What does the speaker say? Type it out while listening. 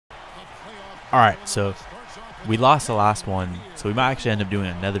All right, so we lost the last one, so we might actually end up doing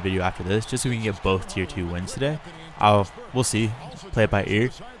another video after this, just so we can get both tier 2 wins today. We'll see, play it by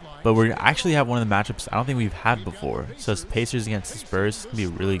ear. But we actually have one of the matchups I don't think we've had before. So it's the Pacers against the Spurs. It's gonna be a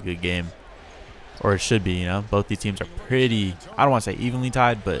really good game, or it should be. You know, both these teams are pretty, I don't want to say evenly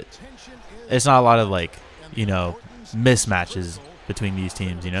tied, but it's not a lot of, like, you know, mismatches between these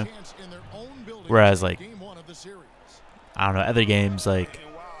teams. You know, whereas, like, I don't know, other games, like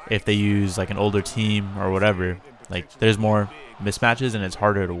if they use like an older team or whatever, like there's more mismatches and it's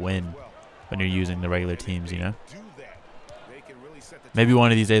harder to win when you're using the regular teams, you know. Maybe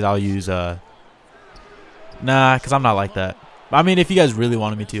one of these days I'll use nah, because I'm not like that. I mean, if you guys really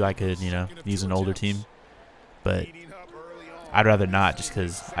wanted me to, I could, you know, use an older team, but I'd rather not, just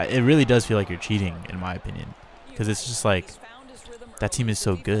because it really does feel like you're cheating, in my opinion, because it's just like that team is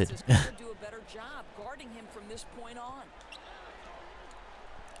so good.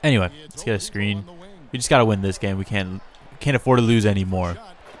 Anyway, let's get a screen. We just gotta win this game. We can't afford to lose anymore,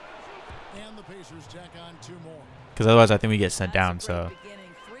 because otherwise I think we get sent down. So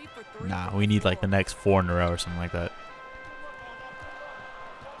nah, we need like the next 4 in a row or something like that,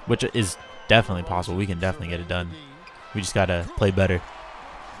 which is definitely possible. We can definitely get it done. We just gotta play better.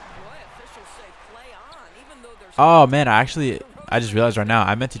 Oh man, I just realized right now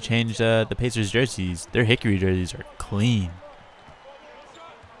I meant to change the Pacers jerseys. Their hickory jerseys are clean.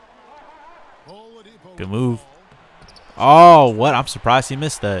 Good move. Oh, what? I'm surprised he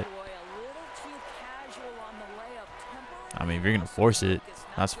missed that. I mean, if you're going to force it,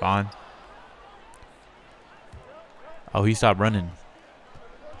 that's fine. Oh, he stopped running.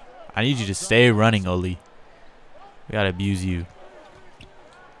 I need you to stay running, Oli. We got to abuse you.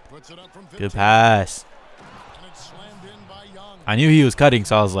 Good pass. I knew he was cutting,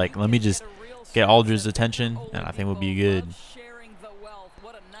 so I was like, let me just get Aldridge's attention, and I think we'll be good.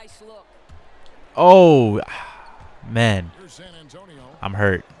 Oh, man. I'm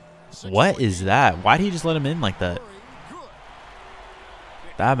hurt. What is that? Why did he just let him in like that?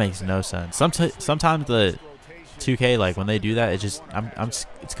 That makes no sense. Sometimes the 2K, like when they do that, it just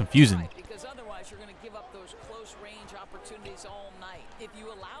it's confusing.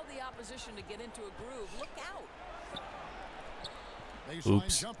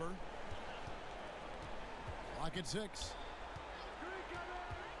 Oops.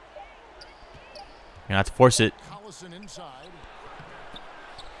 You're gonna have to force it.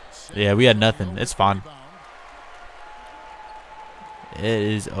 Yeah, we had nothing. It's fine. It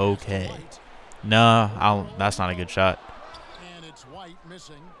is okay. No, that's not a good shot.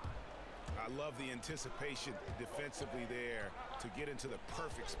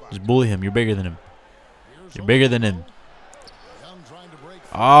 Just bully him. You're bigger than him. You're bigger than him.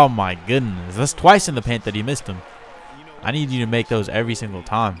 Oh my goodness. That's twice in the paint that he missed him. I need you to make those every single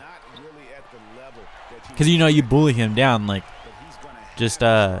time. Because, you know, you bully him down, like, just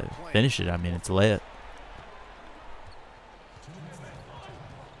finish it. I mean, it's a layup.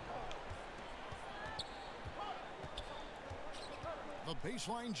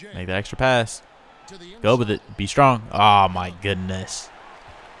 Make that extra pass. Go with it. Be strong. Oh, my goodness.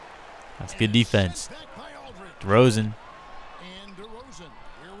 That's good defense. DeRozan.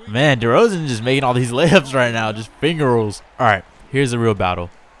 Man, DeRozan just making all these layups right now. Just finger rolls. All right, here's the real battle.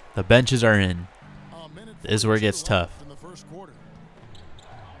 The benches are in. This is where it gets tough.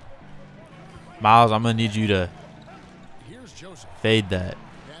 Miles, I'm going to need you to fade that.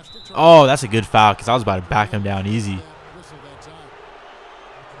 Oh, that's a good foul, because I was about to back him down easy.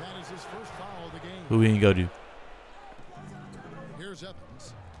 Who we going to go to?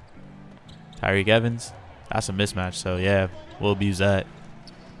 Tyreek Evans. That's a mismatch, so yeah, we'll abuse that.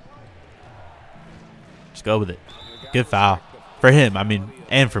 Just go with it. Good foul. For him, I mean,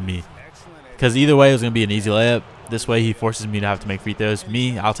 and for me. Because either way, it was going to be an easy layup. This way, he forces me to have to make free throws.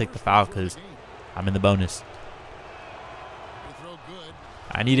 Me, I'll take the foul because I'm in the bonus.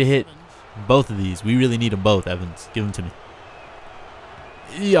 I need to hit both of these. We really need them both, Evans. Give them to me.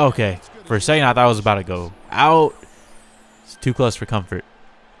 Yeah, okay. For a second, I thought I was about to go out. It's too close for comfort.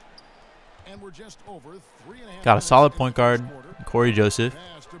 Got a solid point guard, Corey Joseph.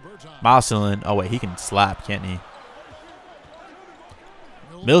 Miles still in. Oh, wait, he can slap, can't he?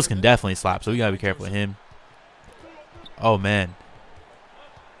 Mills can definitely slap, so we got to be careful with him. Oh, man.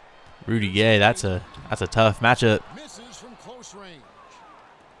 Rudy Gay, that's a tough matchup.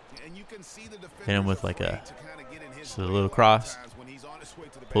 Hit him with like just a little cross.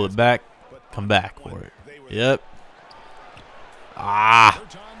 Pull it back. Come back for it. Yep. Ah.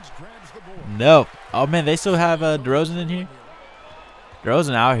 No. Oh, man, they still have DeRozan in here?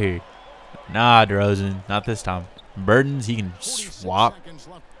 DeRozan out here. Nah, DeRozan. Not this time. Burton's, he can swap.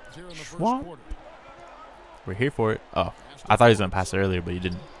 Schwab. We're here for it. Oh, I thought he was going to pass it earlier, but he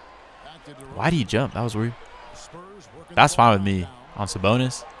didn't. Why did he jump? That was weird. That's fine with me. On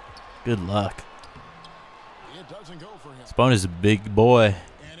Sabonis, good luck. Sabonis is a big boy.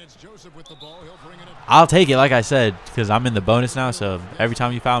 I'll take it, like I said, because I'm in the bonus now, so every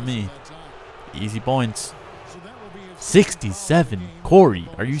time you foul me, easy points. 67. Corey,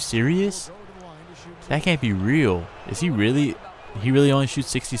 are you serious? That can't be real. Is he really? He really only shoots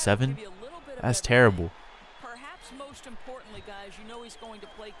 67? That's terrible.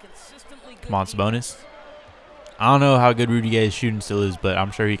 Come on, Sabonis. I don't know how good Rudy Gay's shooting still is, but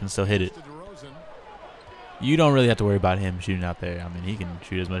I'm sure he can still hit it. You don't really have to worry about him shooting out there. I mean, he can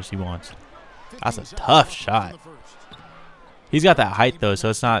shoot as much as he wants. That's a tough shot. He's got that height, though, so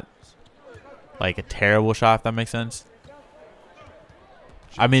it's not like a terrible shot, if that makes sense.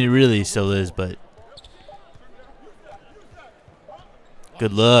 I mean, it really still is, but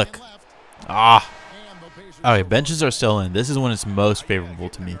good luck. Ah. Okay, benches are still in. This is when it's most favorable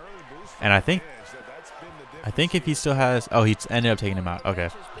to me. And I think if he still has... Oh, he ended up taking him out. Okay.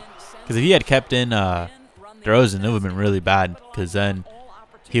 Because if he had kept in DeRozan, it would have been really bad. Because then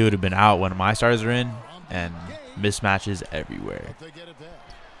he would have been out when my stars are in. And mismatches everywhere.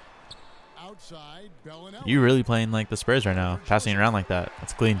 You're really playing like the Spurs right now. Passing around like that.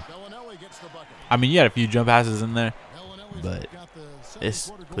 That's clean. I mean, you had a few jump passes in there. But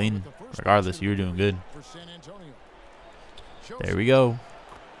it's clean. Regardless, you were doing good. There we go.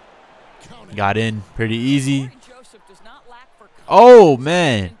 Got in pretty easy. Oh,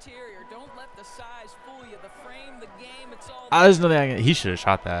 man. There's nothing he should have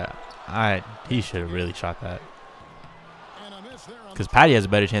shot that. He should have really shot that. Because Patty has a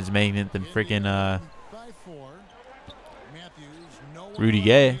better chance of making it than freaking Rudy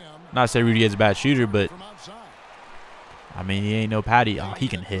Gay. Not to say Rudy Gay's a bad shooter, but I mean, he ain't no Patty. Oh, he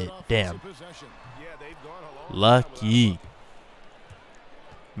can hit. Damn. Lucky.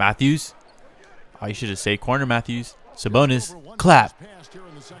 Matthews. Oh, you should have stayed corner, Matthews. Sabonis. Clap.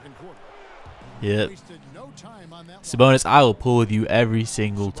 Yep. Sabonis, I will pull with you every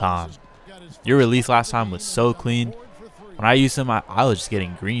single time. Your release last time was so clean. When I used him, I was just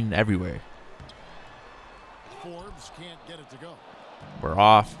getting green everywhere. We're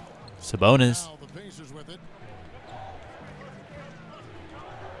off. Sabonis.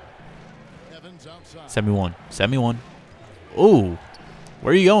 Send me one. Send me one. Ooh.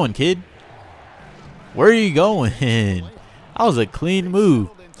 Where are you going, kid? Where are you going? That was a clean move.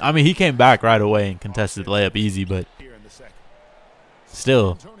 I mean, he came back right away and contested the layup easy, but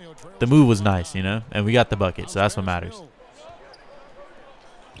still, the move was nice, you know? And we got the bucket, so that's what matters.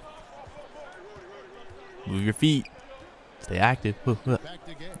 Move your feet. Stay active.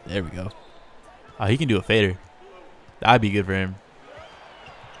 There we go. Oh, he can do a fader. That'd be good for him.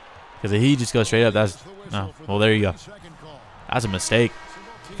 Because if he just goes straight up, that's... No. Well, there you go. That's a mistake.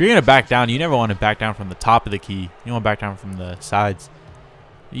 If you're going to back down, you never want to back down from the top of the key. You want to back down from the sides.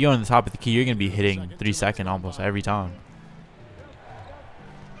 You go on the top of the key, you're going to be hitting 3-second almost every time.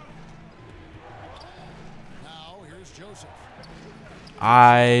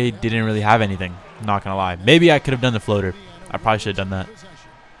 I didn't really have anything. I'm not going to lie. Maybe I could have done the floater. I probably should have done that.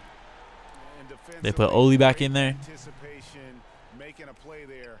 They put Oli back in there.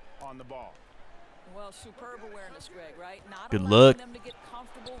 Good look.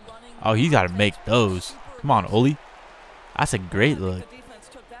 Oh, you got to make those. Come on, Oli. That's a great look.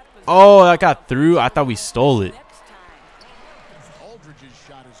 Oh, that got through. I thought we stole it.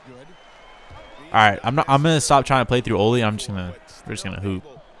 All right, I'm gonna stop trying to play through Oli. We're just gonna hoop.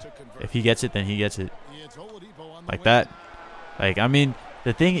 If he gets it, then he gets it. Like that. Like, I mean,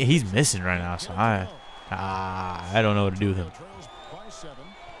 the thing he's missing right now, so I don't know what to do with him.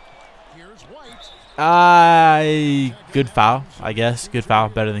 Good foul, I guess. Good foul,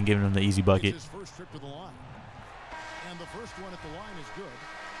 better than giving him the easy bucket.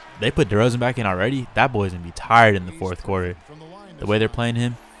 They put DeRozan back in already. That boy's gonna be tired in the fourth quarter. The way they're playing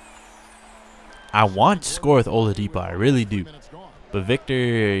him. I want to score with Oladipo, I really do. But Victor,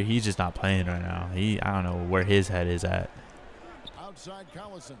 he's just not playing right now. I don't know where his head is at.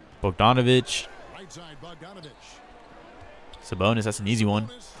 Bogdanovic. Sabonis, that's an easy one.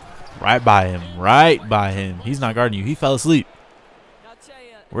 Right by him. Right by him. He's not guarding you. He fell asleep.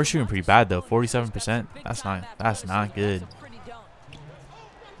 We're shooting pretty bad though. 47%. That's not good.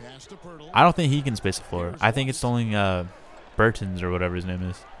 I don't think he can space the floor. I think it's only Burton's or whatever his name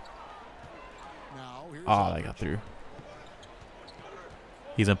is. Oh, that got through.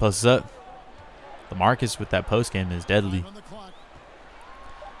 He's gonna post us up. LaMarcus with that post game is deadly.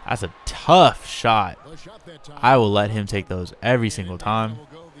 That's a tough shot. I will let him take those every single time.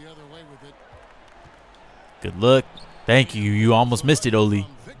 Good look. Thank you. You almost missed it, Oli.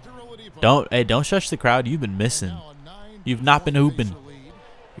 Don't shush the crowd. You've been missing. You've not been hooping.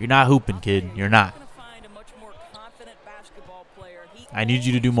 You're not hooping, kid. You're not. I need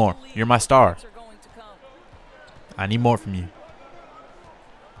you to do more. You're my star. I need more from you.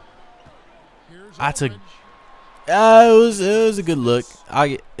 That's a. It was a good look.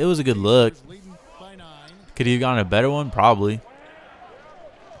 It was a good look. Could he have gotten a better one? Probably.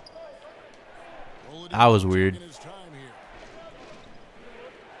 That was weird.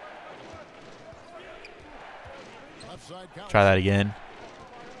 Try that again.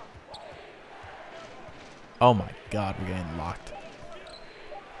 Oh my God, we're getting locked.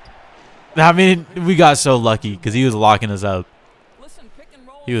 I mean, we got so lucky because he was locking us up.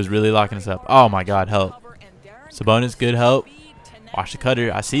 He was really locking us up. Oh my God, help. Sabonis, good help. Watch the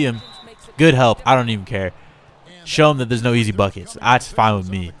cutter. I see him. Good help. I don't even care. Show him that there's no easy buckets. That's fine with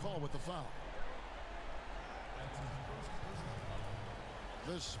me.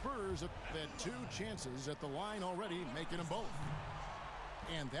 The Spurs have had 2 chances at the line already, making them both.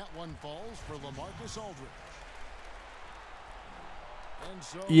 And that one falls for LaMarcus Aldridge.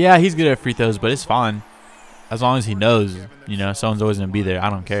 Yeah, he's good at free throws, but it's fine. As long as he knows, you know, someone's always going to be there. I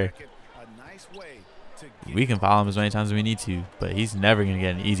don't care. We can foul him as many times as we need to, but he's never going to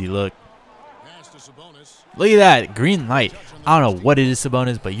get an easy look. Look at that. Green light. I don't know what it is,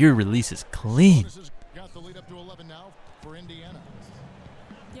 Sabonis, but your release is clean.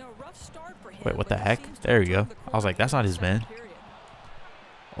 Wait, what the heck? There we go. I was like, that's not his man.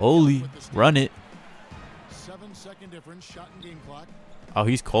 Oli, run it. Oh,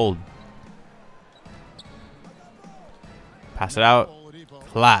 he's cold. Pass it out.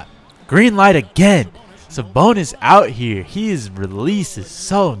 Clap. Green light again. Sabonis out here. His release is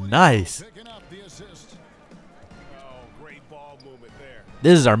so nice.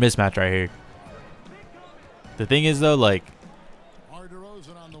 This is our mismatch right here. The thing is, though, like,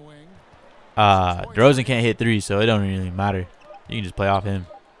 DeRozan can't hit 3, so it don't really matter. You can just play off him.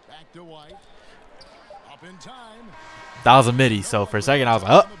 That was a midi, so for a second I was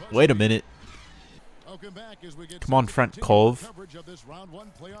like, oh, wait a minute. Come on, Front Cove.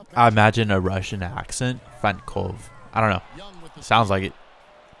 I imagine a Russian accent. Front Cove. I don't know. Sounds like it.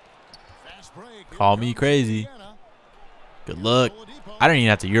 Call me crazy. Good look. I didn't even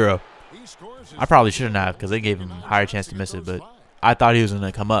have to Euro. I probably shouldn't have because they gave him a higher chance to miss it, but I thought he was going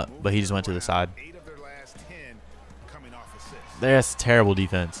to come up, but he just went to the side. That's terrible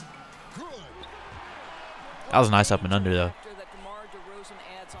defense. That was a nice up and under, though.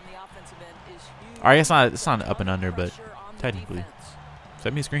 Or I guess it's not up and under, but technically.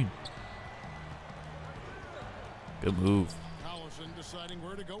 Send me a screen. Good move.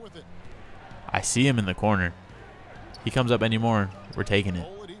 I see him in the corner. He comes up anymore. We're taking it.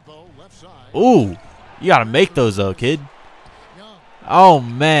 Ooh. You got to make those, though, kid. Oh,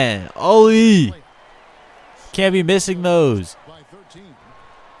 man. Oli. Can't be missing those.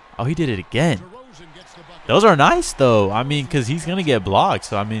 Oh, he did it again. Those are nice, though. I mean, because he's going to get blocked.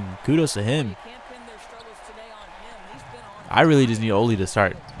 So, I mean, kudos to him. I really just need Oli to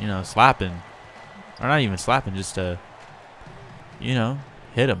start, you know, slapping. Or not even slapping, just to, you know,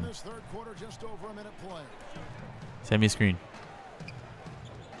 hit him. Send me a screen.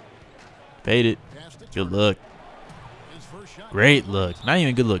 Fade it. Good look. Great look. Not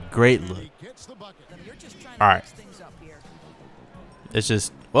even good look. Great look. All right. It's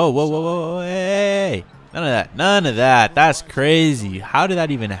just, whoa, whoa, whoa, whoa, hey. None of that. None of that. That's crazy. How did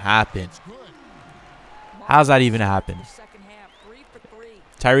that even happen? How's that even happen?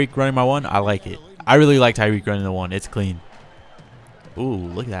 Tyreek running my one. I like it. I really like Tyreek running the one. It's clean. Ooh,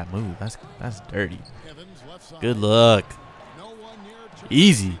 look at that move. That's dirty. Good look.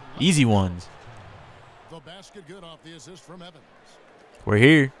 Easy. Easy ones. We're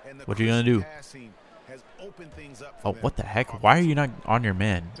here. What are you going to do? Oh, what the heck? Why are you not on your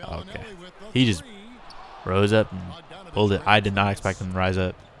man? Oh, okay. He just rose up and pulled it. I did not expect him to rise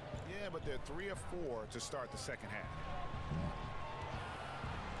up. Yeah, but they're 3 of 4 to start the second half.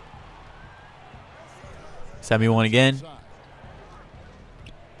 Send me one again.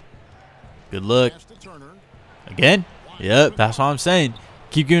 Good look. Again? Yep, that's what I'm saying.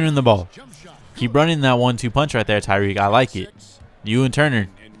 Keep giving him the ball. Keep running that 1-2 punch right there, Tyreek. I like it. You and Turner.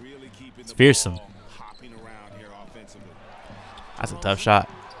 It's fearsome. That's a tough shot.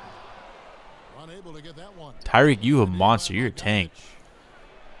 Tyreek, you a monster. You're a tank.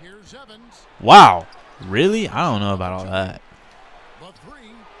 Wow. Really? I don't know about all that.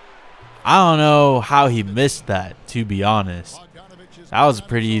 I don't know how he missed that, to be honest. That was a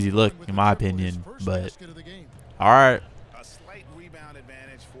pretty easy look, in my opinion. But, all right.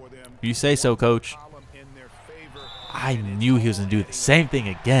 You say so, Coach. I knew he was going to do the same thing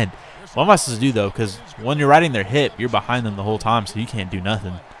again. What am I supposed to do, though? Because when you're riding their hip, you're behind them the whole time, so you can't do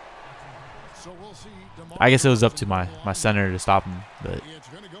nothing. I guess it was up to my center to stop him, but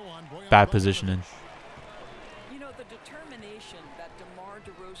bad positioning. You know, the determination that DeMar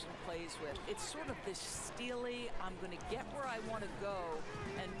DeRozan plays with, it's sort of this steely, I'm going to get where I want to go,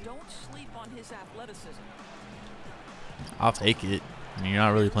 and don't sleep on his athleticism. I'll take it. I mean, you're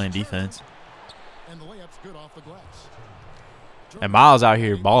not really playing defense. And Miles out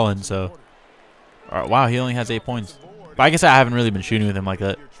here balling, so. Wow, he only has 8 points. But I guess I haven't really been shooting with him like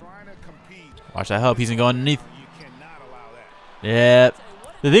that. Watch that help. He's going to go underneath. Yeah.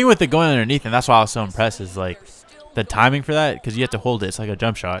 The thing with the going underneath, and that's why I was so impressed, is like the timing for that, because you have to hold it. It's like a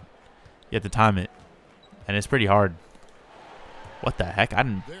jump shot. You have to time it. And it's pretty hard. What the heck? I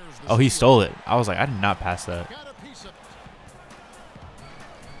didn't. Oh, he stole it. I was like, I did not pass that.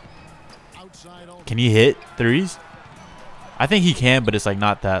 Can he hit threes? I think he can, but it's like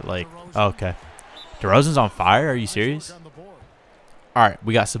not that like. Oh, okay. DeRozan's on fire? Are you serious? All right,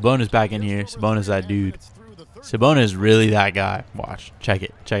 we got Sabonis back in here. Sabonis, that dude. Sabonis is really that guy. Watch. Check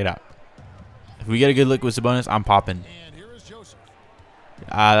it. Check it out. If we get a good look with Sabonis, I'm popping.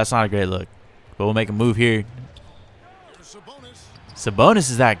 That's not a great look. But we'll make a move here. Sabonis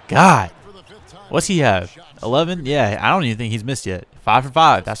is that guy. What's he have? 11? Yeah, I don't even think he's missed yet. 5 for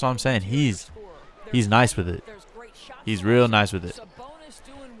 5. That's what I'm saying. He's nice with it. He's real nice with it.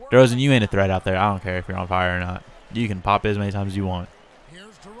 DeRozan, you ain't a threat out there. I don't care if you're on fire or not. You can pop it as many times as you want.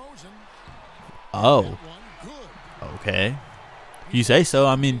 Oh. Okay. You say so.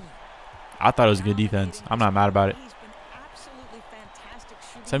 I mean, I thought it was a good defense. I'm not mad about it.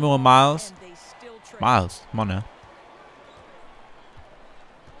 Send me one, Miles. Miles, come on now.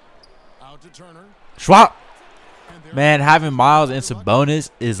 Schwab. Man, having Miles and Sabonis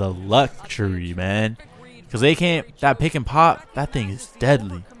is a luxury, man. Because they can't, that pick and pop, that thing is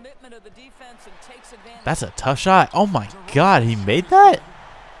deadly. That's a tough shot. Oh my God, he made that?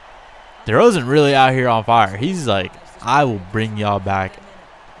 DeRozan really out here on fire. He's like, I will bring y'all back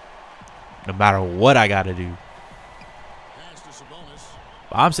no matter what I got to do.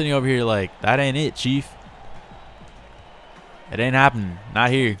 But I'm sitting over here like, that ain't it, Chief. It ain't happening. Not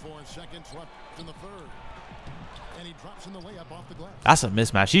here. That's a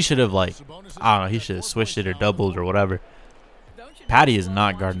mismatch. He should have, like, I don't know, he should have switched it or doubled or whatever. Patty is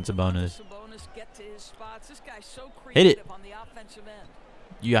not guarding Sabonis. Hit it.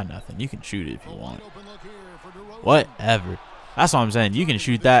 You got nothing. You can shoot it if you want. Whatever. That's what I'm saying. You can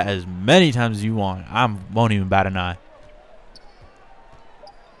shoot that as many times as you want. I won't even bat an eye.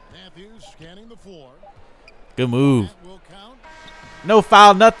 Good move. No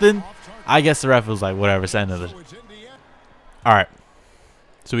foul, nothing. I guess the ref was like, whatever, send another. All right.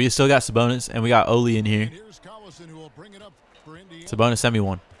 So we still got Sabonis, and we got Oli in here. Sabonis, send me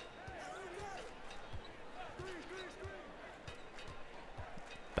one.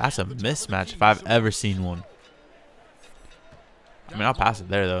 That's a mismatch if I've ever seen one. I mean, I'll pass it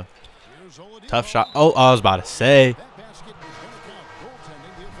there, though. Tough shot. Oh, I was about to say.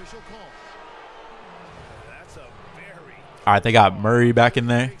 All right, they got Murray back in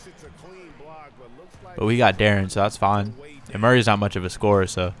there. But we got Darren, so that's fine. And Murray's not much of a scorer,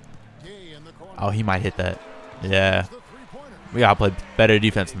 so. Oh, he might hit that. Yeah. We got to play better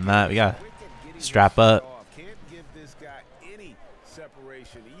defense than that. We got to strap up.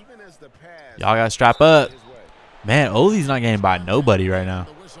 Y'all got to strap up. Man, Oli's not getting by nobody right now.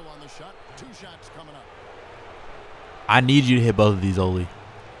 I need you to hit both of these, Oli.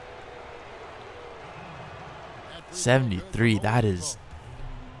 73, that is,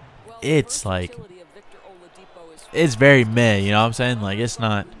 it's like, it's very meh, you know what I'm saying? Like, it's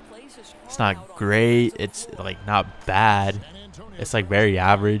not great, it's like not bad, it's like very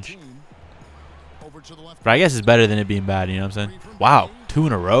average, but I guess it's better than it being bad, you know what I'm saying? Wow, 2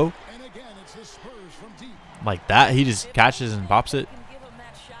 in a row? Like that, he just catches and pops it.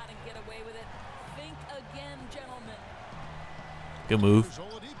 Good move.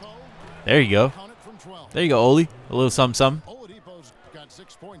 There you go. There you go, Oli. A little something.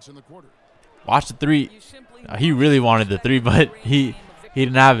 Watch the 3. He really wanted the 3, but he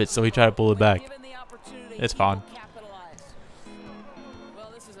didn't have it, so he tried to pull it back. It's fine.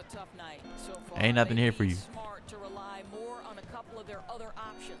 Ain't nothing here for you.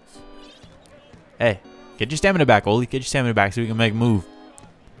 Hey, get your stamina back, Oli. Get your stamina back so we can make a move.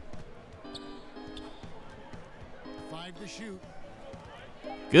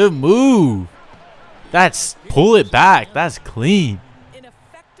 Good move. That's pull it back. That's clean.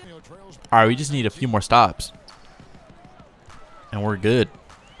 All right, we just need a few more stops. And we're good.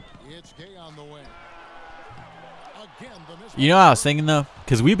 You know what I was thinking though?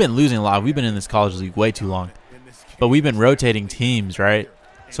 Because we've been losing a lot. We've been in this college league way too long. But we've been rotating teams, right?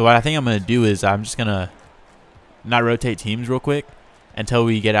 So what I think I'm going to do is I'm just going to not rotate teams real quick until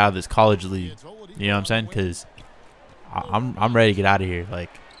we get out of this college league. You know what I'm saying? Because I'm ready to get out of here. Like,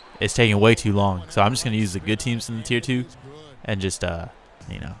 it's taking way too long. So I'm just going to use the good teams in the tier 2 and just,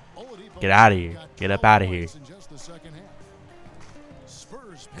 you know, get out of here. Get up out of here.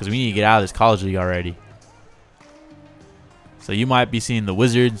 Because we need to get out of this college league already. So you might be seeing the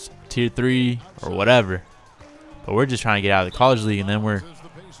Wizards tier 3 or whatever. But we're just trying to get out of the college league, and then we're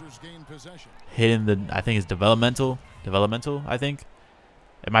hitting the, I think it's developmental, I think.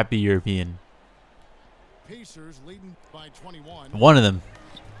 It might be European. One of them.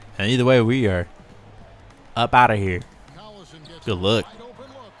 And either way, we are up out of here. Good luck.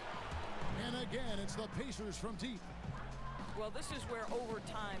 Well, this is where over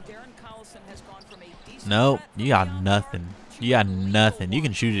time, Darren Collison has gone from a decent Nope, you got nothing. You got nothing. You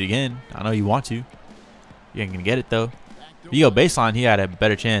can shoot it again. I know you want to. You ain't gonna get it though. If you go baseline, he had a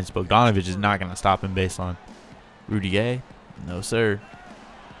better chance. Bogdanovich is not gonna stop him baseline. Rudy Gay, no sir.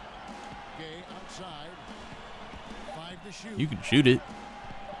 You can shoot it.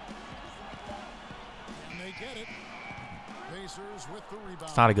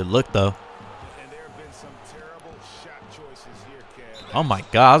 It's not a good look though. Oh my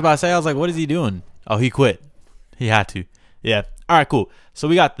God! I was about to say, I was like, what is he doing? Oh, he quit. He had to. Yeah. All right, cool. So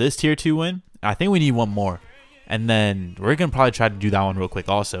we got this tier 2 win. I think we need one more. And then we're going to probably try to do that one real quick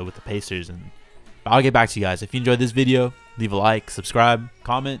also with the Pacers. And I'll get back to you guys. If you enjoyed this video, leave a like, subscribe,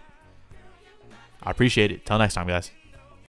 comment. I appreciate it. Till next time, guys.